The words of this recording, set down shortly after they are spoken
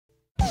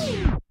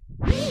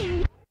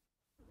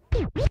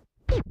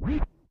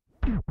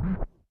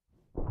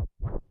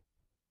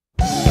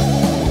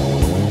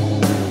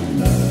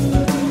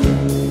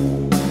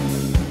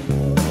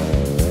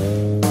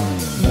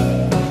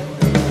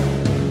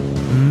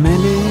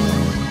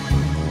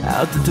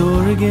out the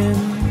door again,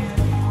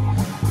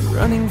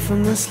 running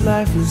from this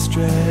lifeless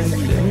drag,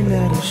 living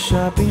out of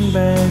shopping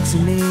bags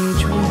and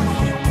age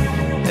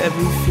with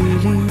every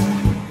feeling.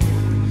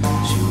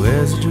 She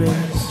wears a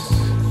dress,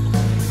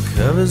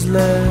 covers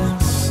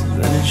less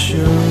than it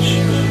shows.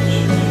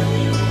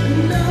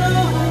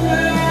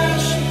 Nowhere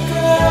she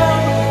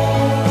goes,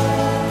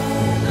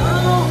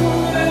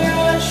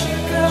 nowhere she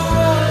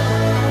goes.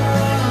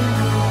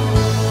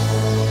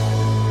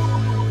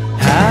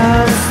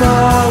 How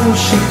far will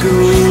she go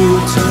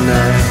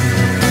tonight?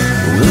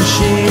 Will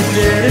she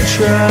dare to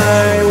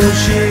try? Will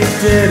she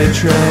dare to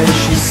try?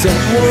 She's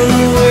someone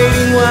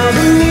waiting while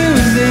the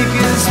music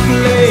is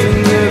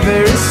playing her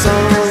very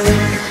song,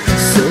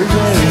 so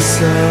very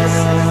sad.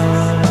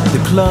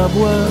 The club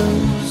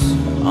was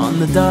on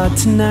the dot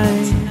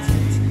tonight.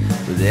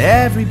 With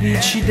every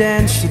beat she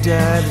danced to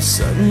die, the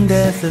sudden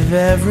death of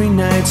every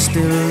night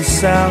still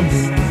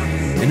sounding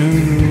in her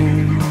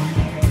room,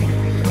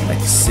 like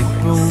sick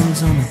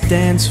bones on the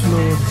dance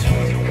floor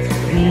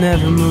that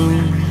never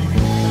move.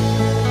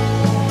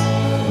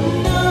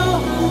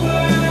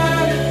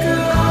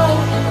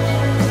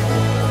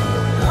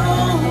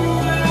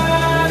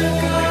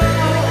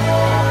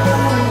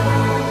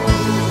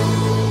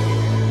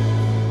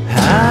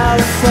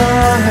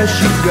 Has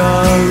she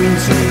gone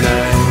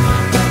tonight?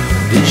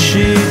 Did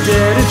she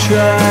dare to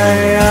try?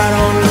 I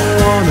don't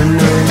wanna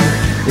know.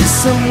 Is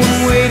someone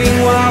waiting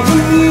while the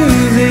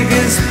music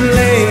is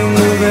playing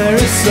the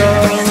very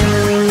song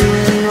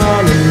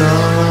all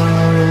along?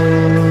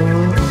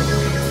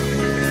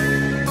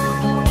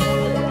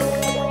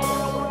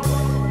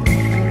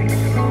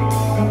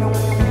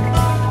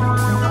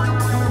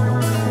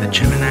 The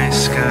Gemini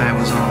sky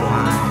was all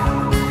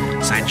mine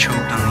as I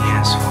choked on the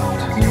asphalt.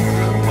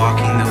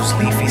 Walking those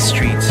leafy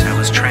streets, I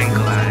was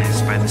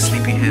tranquilized by the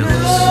sleepy hills,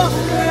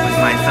 with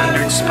my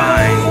thundered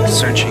spine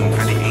searching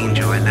for the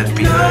angel I left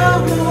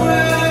behind.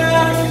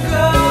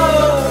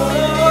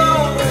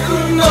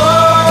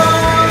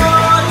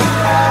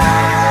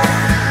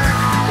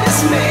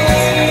 It's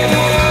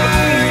maybe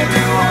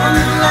one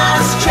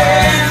last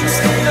chance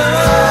to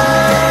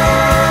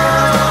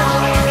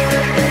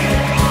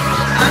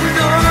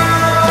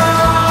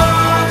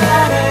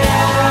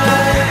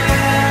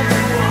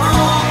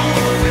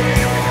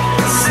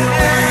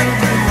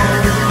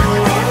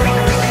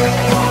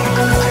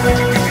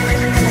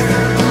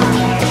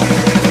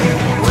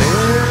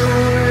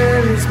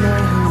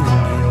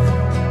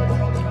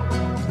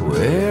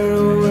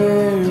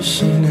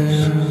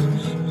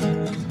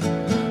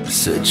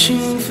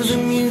searching for the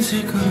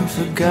music on a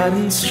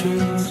forgotten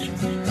street,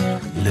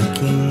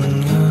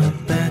 looking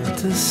up at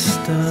the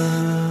stars.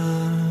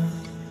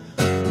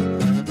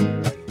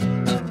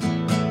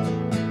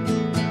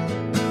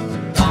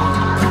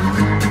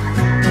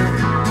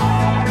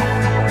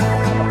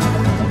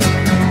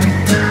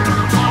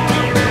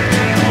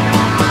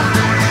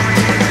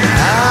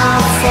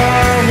 How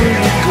far will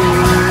you go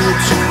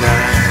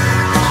tonight?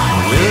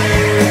 Will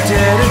you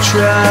dare to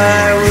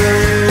try? Will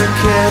you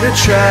care to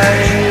try?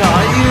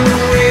 Are you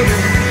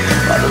waiting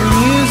while the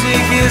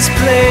music is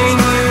playing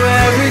you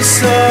every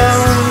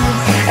song,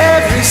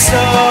 every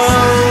song?